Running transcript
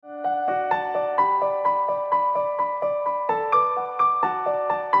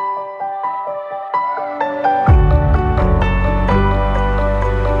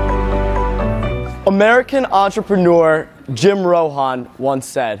American entrepreneur Jim Rohn once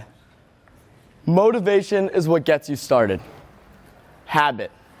said, "Motivation is what gets you started. Habit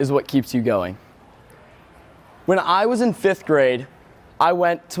is what keeps you going." When I was in 5th grade, I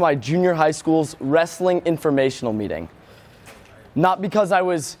went to my junior high school's wrestling informational meeting. Not because I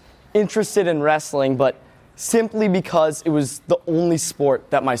was interested in wrestling, but simply because it was the only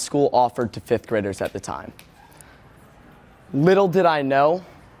sport that my school offered to 5th graders at the time. Little did I know,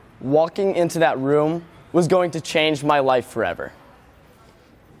 walking into that room was going to change my life forever.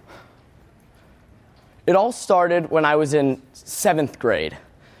 It all started when I was in 7th grade.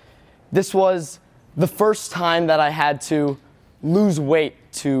 This was the first time that I had to lose weight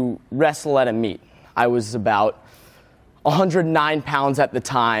to wrestle at a meet. I was about 109 pounds at the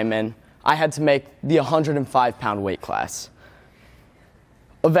time, and I had to make the 105-pound weight class.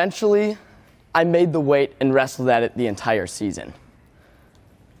 Eventually, I made the weight and wrestled at it the entire season.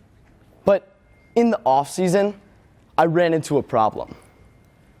 But in the off-season, I ran into a problem.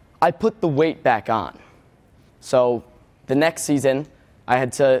 I put the weight back on. So the next season, I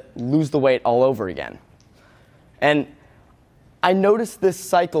had to lose the weight all over again. And I noticed this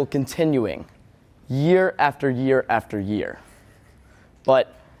cycle continuing year after year after year.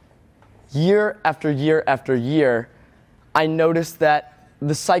 But year after year after year, I noticed that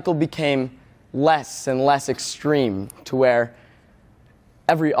the cycle became less and less extreme, to where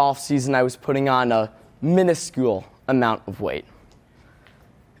every off-season I was putting on a minuscule amount of weight.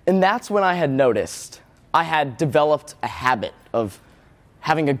 And that's when I had noticed I had developed a habit of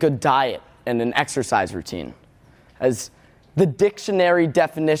having a good diet and an exercise routine. As the dictionary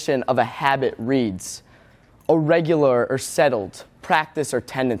definition of a habit reads, a regular or settled practice or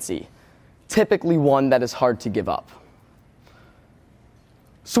tendency, typically one that is hard to give up.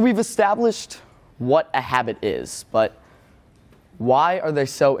 So we've established what a habit is, but why are they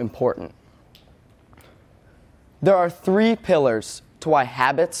so important? There are 3 pillars to why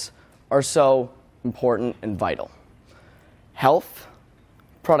habits are so important and vital: health,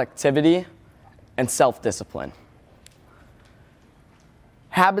 productivity, and self-discipline.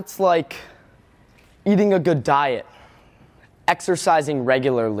 Habits like eating a good diet, exercising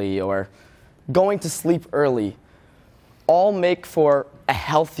regularly, or going to sleep early all make for a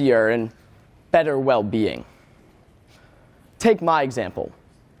healthier and better well-being. Take my example.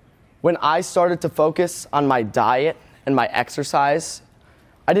 When I started to focus on my diet and my exercise,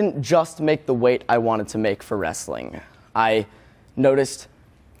 I didn't just make the weight I wanted to make for wrestling. I noticed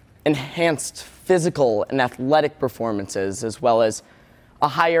enhanced physical and athletic performances, as well as a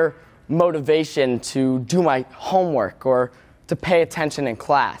higher motivation to do my homework or to pay attention in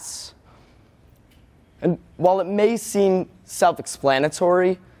class. And while it may seem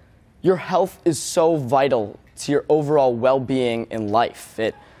self-explanatory, your health is so vital to your overall well-being in life.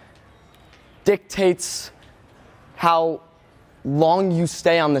 It dictates how long you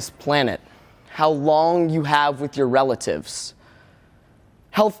stay on this planet, how long you have with your relatives.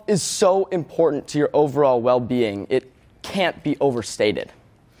 Health is so important to your overall well-being, it can't be overstated.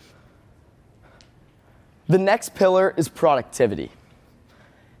 The next pillar is productivity.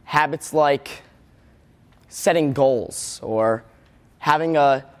 Habits like setting goals, or having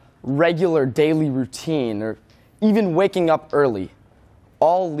a regular daily routine, or even waking up early,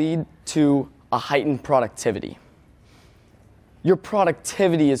 all lead to a heightened productivity. Your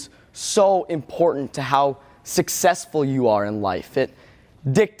productivity is so important to how successful you are in life. It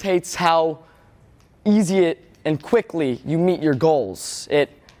dictates how easy and quickly you meet your goals.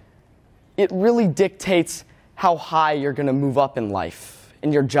 It really dictates how high you're going to move up in life,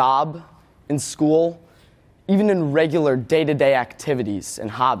 in your job, in school, even in regular day-to-day activities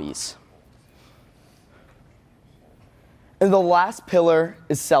and hobbies. And the last pillar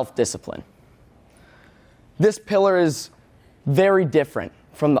is self-discipline. This pillar is very different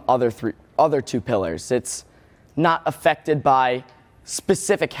from the other 2 pillars. It's not affected by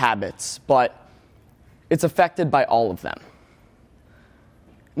specific habits, but it's affected by all of them.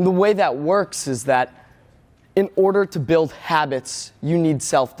 And the way that works is that in order to build habits, you need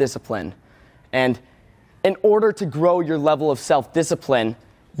self-discipline. And in order to grow your level of self-discipline,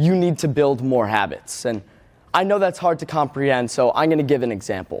 you need to build more habits. And I know that's hard to comprehend, so I'm going to give an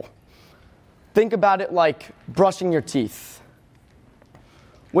example. Think about it like brushing your teeth.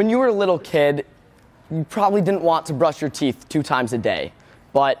 When you were a little kid, you probably didn't want to brush your teeth 2 times a day,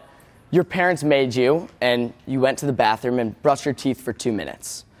 but your parents made you, and you went to the bathroom and brushed your teeth for 2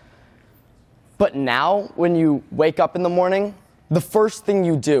 minutes. But now, when you wake up in the morning, the first thing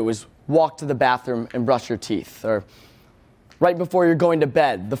you do is walk to the bathroom and brush your teeth. Or right before you're going to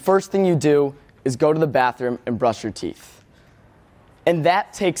bed, the first thing you do is go to the bathroom and brush your teeth. And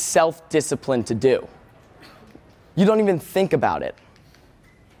that takes self-discipline to do. You don't even think about it.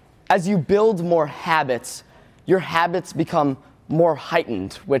 As you build more habits, your habits become more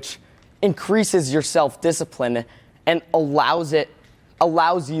heightened, which increases your self-discipline and allows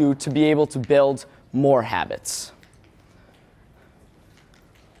you to be able to build more habits.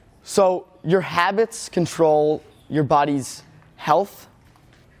 So your habits control your body's health,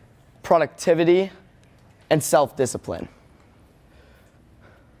 productivity, and self-discipline.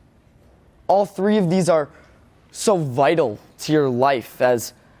 All three of these are so vital to your life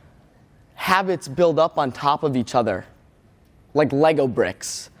as habits build up on top of each other, like Lego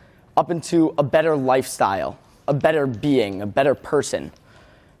bricks, up into a better lifestyle, a better being, a better person.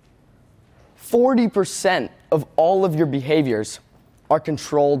 40% of all of your behaviors are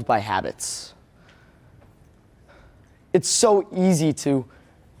controlled by habits. It's so easy to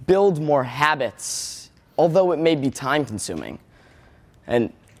build more habits, although it may be time-consuming.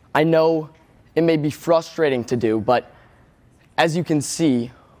 And I know it may be frustrating to do, but as you can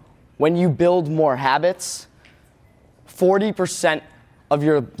see, when you build more habits, 40% of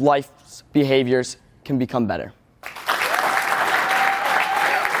your life's behaviors can become better.